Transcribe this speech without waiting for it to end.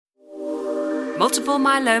Multiple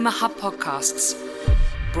Myeloma Hub podcasts,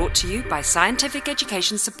 brought to you by Scientific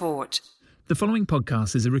Education Support. The following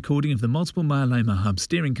podcast is a recording of the Multiple Myeloma Hub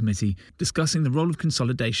Steering Committee discussing the role of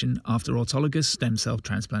consolidation after autologous stem cell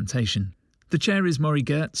transplantation. The chair is Maury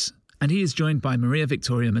Gertz, and he is joined by Maria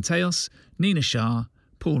Victoria Mateos, Nina Shah,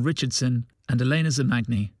 Paul Richardson, and Elena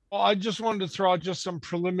Zamagni. Well, I just wanted to throw out just some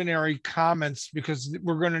preliminary comments because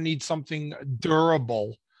we're going to need something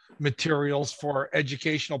durable materials for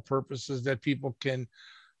educational purposes that people can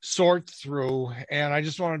sort through. And I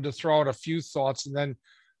just wanted to throw out a few thoughts and then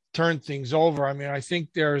turn things over. I mean, I think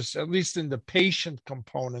there's, at least in the patient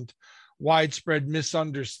component, widespread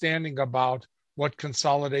misunderstanding about what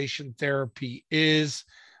consolidation therapy is.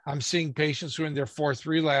 I'm seeing patients who are in their fourth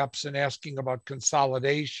relapse and asking about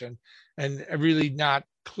consolidation and really not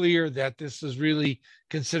clear that this is really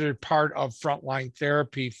considered part of frontline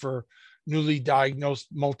therapy for newly diagnosed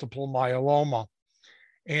multiple myeloma.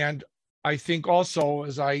 And I think also,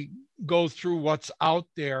 as I go through what's out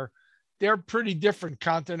there, there are pretty different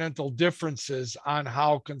continental differences on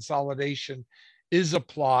how consolidation is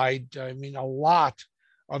applied. I mean, a lot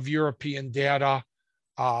of European data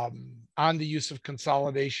on the use of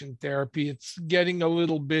consolidation therapy. It's getting a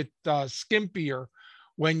little bit skimpier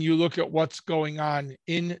when you look at what's going on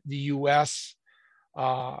in the US.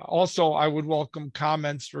 Also, I would welcome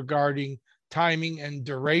comments regarding timing and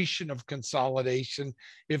duration of consolidation,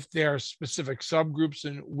 if there are specific subgroups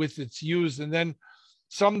and with its use, and then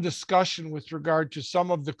some discussion with regard to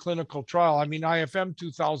some of the clinical trial. I mean, IFM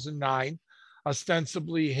 2009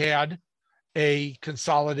 ostensibly had a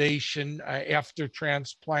consolidation after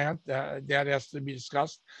transplant, that has to be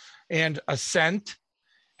discussed, and ASCENT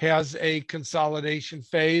has a consolidation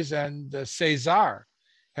phase, and the CESAR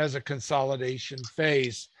has a consolidation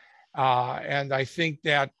phase. And I think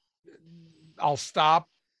that I'll stop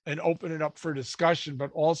and open it up for discussion,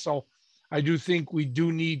 but also I do think we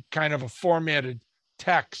do need kind of a formatted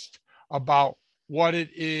text about what it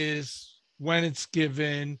is, when it's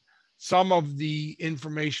given, some of the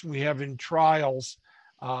information we have in trials,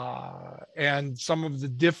 and some of the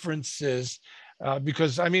differences,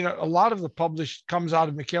 because I mean, a lot of the published comes out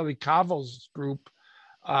of Michele Cavo's group.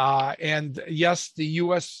 And yes, the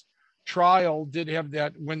US trial did have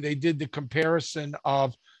that when they did the comparison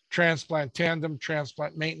of transplant tandem,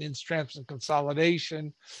 transplant maintenance, transplant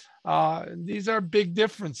consolidation. These are big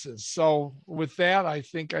differences. So with that, I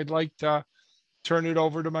think I'd like to turn it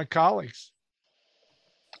over to my colleagues.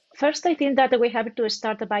 First, I think that we have to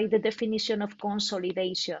start by the definition of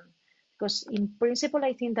consolidation, because in principle,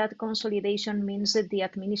 I think that consolidation means the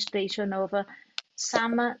administration of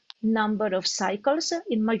some number of cycles.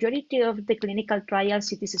 In majority of the clinical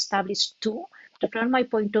trials, it is established 2. But from my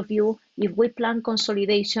point of view, if we plan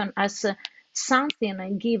consolidation as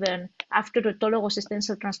something given after autologous stem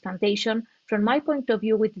cell transplantation, from my point of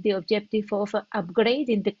view, with the objective of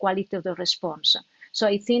upgrading the quality of the response. So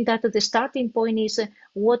I think that the starting point is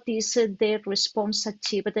what is the response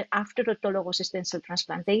achieved after autologous stem cell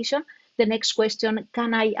transplantation. The next question,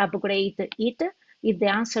 can I upgrade it? If the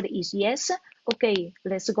answer is yes, okay,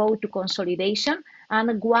 let's go to consolidation.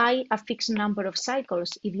 And why a fixed number of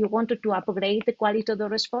cycles? If you wanted to upgrade the quality of the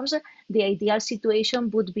response, the ideal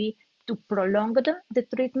situation would be to prolong the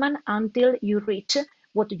treatment until you reach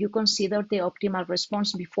what you consider the optimal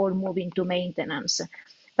response before moving to maintenance.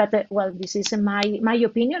 But well, this is my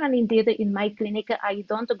opinion, and indeed in my clinic, I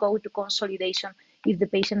don't go to consolidation if the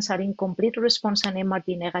patients are in complete response and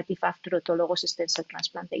MRD negative after autologous stem cell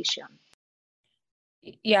transplantation.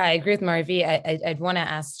 Yeah, I agree with Maury V. I'd want to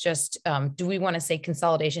ask just, do we want to say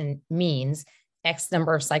consolidation means X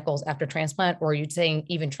number of cycles after transplant, or are you saying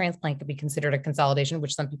even transplant could be considered a consolidation,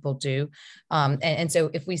 which some people do? And so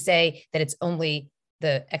if we say that it's only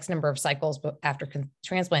the X number of cycles after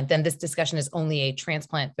transplant, then this discussion is only a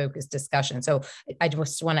transplant-focused discussion. So I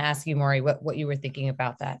just want to ask you, Maury, what you were thinking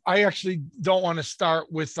about that. I actually don't want to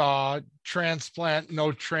start with transplant,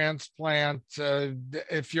 no transplant.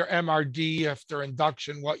 If you're MRD after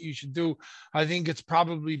induction, what you should do, I think it's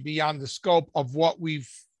probably beyond the scope of what we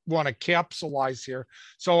want to capsulize here.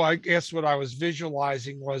 So I guess what I was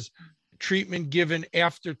visualizing was treatment given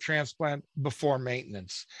after transplant before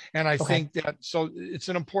maintenance. And I think that, so it's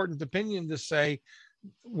an important opinion to say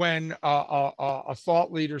when a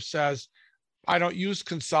thought leader says, I don't use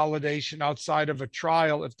consolidation outside of a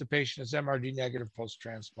trial if the patient is MRD negative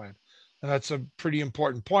post-transplant. And that's a pretty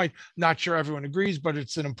important point. Not sure everyone agrees, but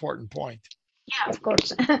it's an important point. Yeah, of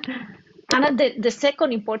course. And the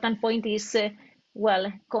second important point is,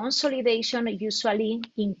 well, consolidation usually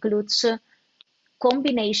includes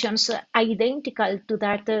combinations identical to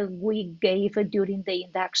that we gave during the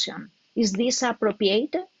induction. Is this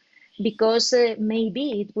appropriate? because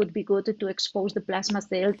maybe it would be good to expose the plasma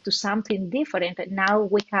cell to something different. Now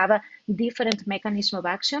we have a different mechanism of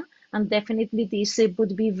action, and definitely this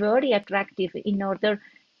would be very attractive in order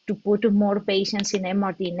to put more patients in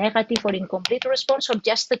MRD negative or incomplete response, or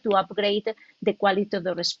just to upgrade the quality of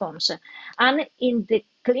the response. And in the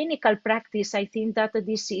clinical practice, I think that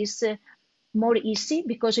this is more easy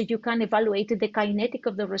because you can evaluate the kinetic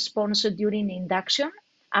of the response during induction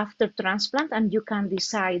after transplant, and you can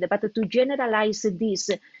decide. But to generalize this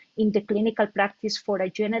in the clinical practice for a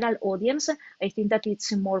general audience, I think that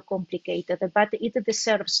it's more complicated, but it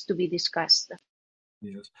deserves to be discussed.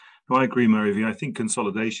 Yes, no, I agree, Mary V. I think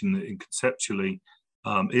consolidation conceptually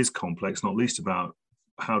is complex, not least about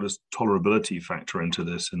how does tolerability factor into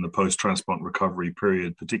this in the post-transplant recovery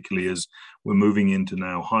period, particularly as we're moving into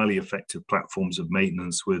now highly effective platforms of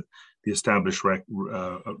maintenance with the established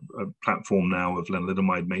platform now of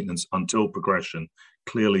lenalidomide maintenance until progression,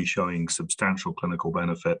 clearly showing substantial clinical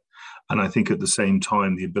benefit. And I think at the same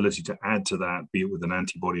time, the ability to add to that, be it with an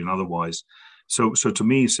antibody and otherwise. So to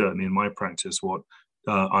me, certainly in my practice, what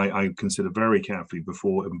I consider very carefully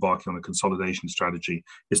before embarking on a consolidation strategy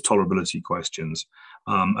is tolerability questions.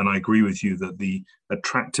 And I agree with you that the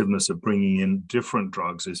attractiveness of bringing in different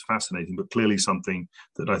drugs is fascinating, but clearly something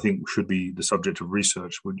that I think should be the subject of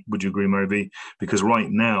research. Would you agree, Mary V? Because right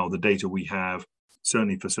now, the data we have,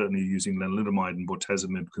 certainly using lenalidomide and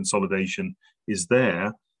bortezomib consolidation is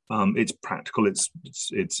there. It's practical, it's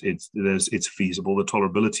feasible. The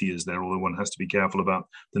tolerability is there, although one has to be careful about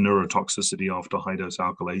the neurotoxicity after high dose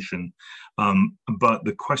alkylation. But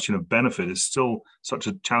the question of benefit is still such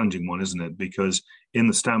a challenging one, isn't it? Because in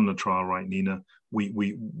the STAMINA trial, right, Nina, we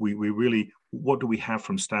really, what do we have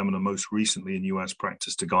from STAMINA most recently in US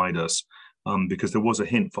practice to guide us? Because there was a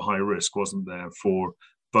hint for high risk, wasn't there, for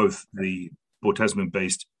both the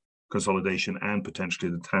bortezomib-based consolidation and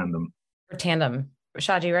potentially the tandem. For tandem.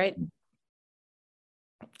 Shaji, right?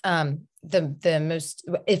 The most,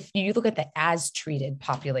 if you look at the as treated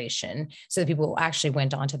population, so the people who actually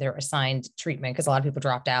went on to their assigned treatment, because a lot of people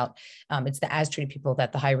dropped out, it's the as treated people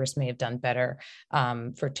that the high risk may have done better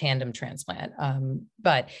for tandem transplant.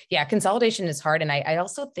 But yeah, consolidation is hard. And I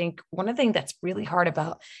also think one of the things that's really hard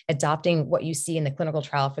about adopting what you see in the clinical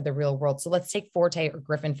trial for the real world. So let's take Forte or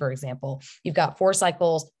Griffin, for example. You've got 4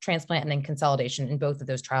 cycles, transplant, and then consolidation in both of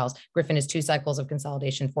those trials. Griffin is 2 cycles of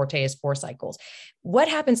consolidation. Forte is 4 cycles. What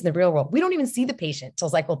happens in the real world? We don't even see the patient till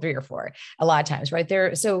cycle 3 or 4 a lot of times, right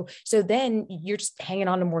there. So then you're just hanging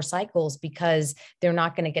on to more cycles because they're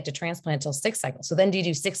not going to get to transplant until 6 cycles. So then do you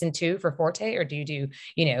do 6 and 2 for Forte, or do you do,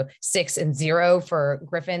 6 and 0 for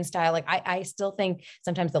Griffin style? Like I still think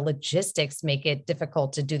sometimes the logistics make it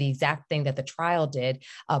difficult to do the exact thing that the trial did.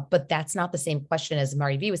 But that's not the same question as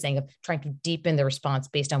Mari V was saying of trying to deepen the response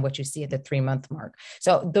based on what you see at the 3-month mark.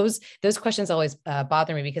 So those questions always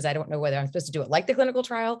bother me because I don't know whether I'm supposed to do it like the clinical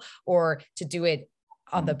trial or to do it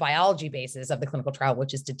on the biology basis of the clinical trial,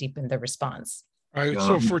 which is to deepen the response. All right.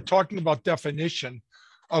 So if we're talking about definition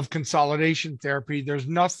of consolidation therapy, there's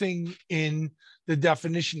nothing in the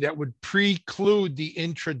definition that would preclude the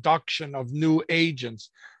introduction of new agents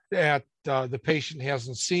that the patient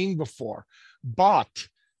hasn't seen before. But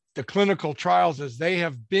the clinical trials as they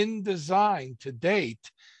have been designed to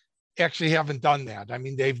date actually haven't done that. I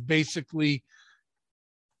mean, they've basically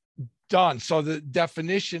done. So the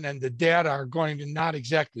definition and the data are going to not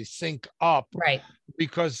exactly sync up, right?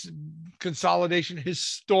 Because consolidation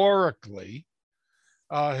historically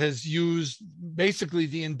has used basically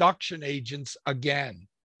the induction agents again.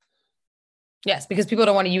 Yes, because people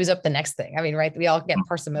don't want to use up the next thing. I mean, right? We all get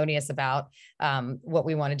parsimonious about what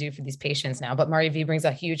we want to do for these patients now. But Mari V brings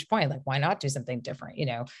a huge point. Like, why not do something different?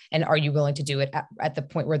 And are you willing to do it at the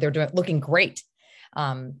point where they're looking great?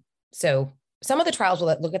 So some of the trials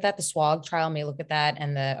will look at that. The SWOG trial may look at that,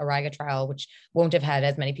 and the Auriga trial, which won't have had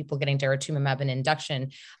as many people getting daratumumab in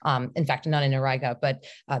induction. In fact, none in Auriga, but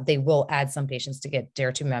they will add some patients to get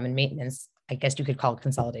daratumumab in maintenance. I guess you could call it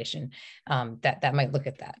consolidation. That might look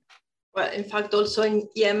at that. Well, in fact, also in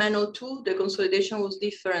EMN02, the consolidation was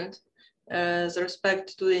different as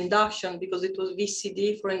respect to the induction because it was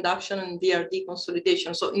VCD for induction and VRD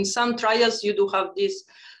consolidation. So in some trials, you do have this.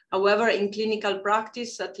 However, in clinical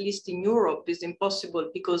practice, at least in Europe, is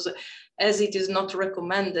impossible because as it is not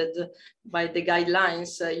recommended by the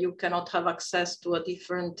guidelines, you cannot have access to a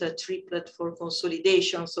different triplet for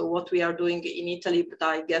consolidation. So what we are doing in Italy, but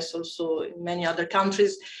I guess also in many other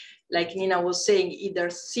countries, like Nina was saying, either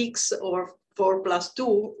 6 or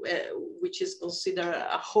 4+2, which is considered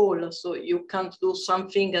a whole. So you can't do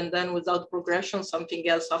something and then without progression, something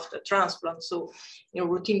else after transplant. So in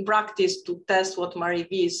routine practice to test what Mari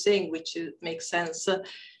V is saying, which makes sense,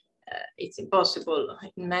 it's impossible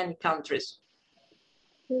in many countries.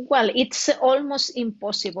 Well, it's almost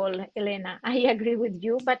impossible, Elena. I agree with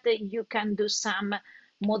you, but you can do some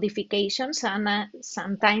modifications, and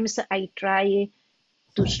sometimes I try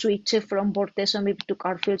to switch from bortezomib to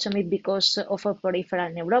carfilzomib because of a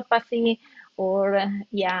peripheral neuropathy, or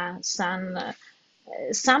some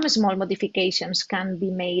small modifications can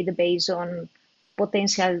be made based on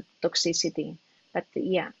potential toxicity. But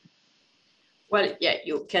well, yeah,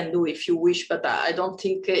 you can do if you wish, but I don't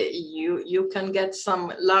think you can get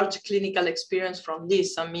some large clinical experience from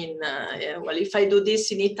this. I mean, well, if I do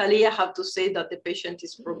this in Italy, I have to say that the patient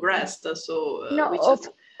is progressed. So no,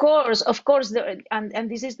 of course, and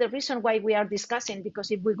this is the reason why we are discussing,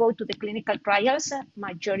 because if we go to the clinical trials,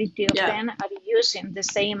 majority of them are using the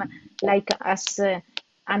same, like as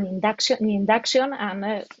an induction,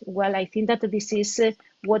 and well, I think that this is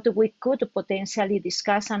what we could potentially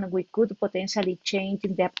discuss, and we could potentially change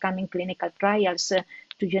in the upcoming clinical trials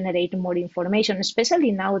to generate more information,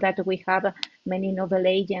 especially now that we have many novel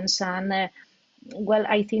agents. And well,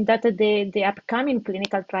 I think that the upcoming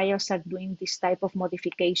clinical trials are doing this type of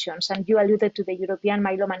modifications. And you alluded to the European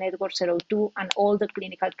Myeloma Network 02 and all the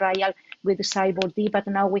clinical trial with CyBorD, but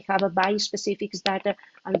now we have bispecifics that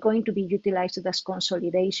are going to be utilized as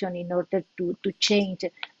consolidation in order to change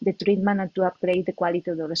the treatment and to upgrade the quality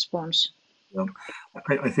of the response. Yeah.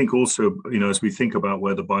 I think also, as we think about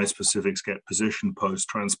where the bispecifics get positioned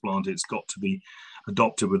post-transplant, it's got to be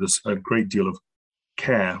adopted with a great deal of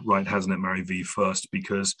care, right, hasn't it, Mary V, first,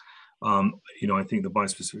 because I think the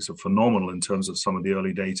bispecifics are phenomenal in terms of some of the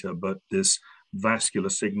early data, but this vascular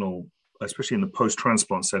signal, especially in the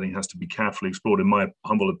post-transplant setting, has to be carefully explored, in my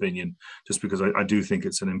humble opinion, just because I do think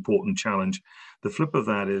it's an important challenge. The flip of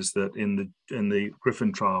that is that in the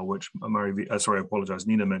Griffin trial, which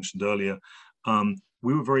Nina mentioned earlier,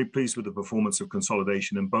 we were very pleased with the performance of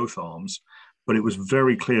consolidation in both arms, but it was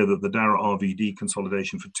very clear that the Dara-RVD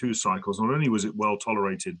consolidation for 2 cycles, not only was it well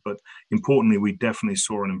tolerated, but importantly, we definitely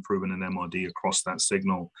saw an improvement in MRD across that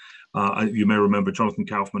signal. You may remember Jonathan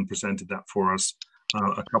Kaufman presented that for us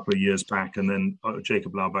a couple of years back, and then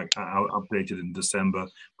Jacob Laubach updated in December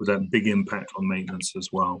with that big impact on maintenance as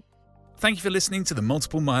well. Thank you for listening to the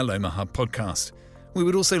Multiple Myeloma Hub podcast. We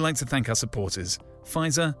would also like to thank our supporters: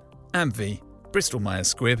 Pfizer, AbbVie, Bristol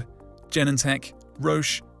Myers Squibb, Genentech,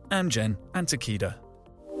 Roche, Amgen and Takeda.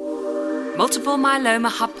 Multiple Myeloma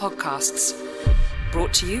Hub podcasts,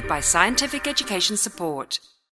 brought to you by Scientific Education Support.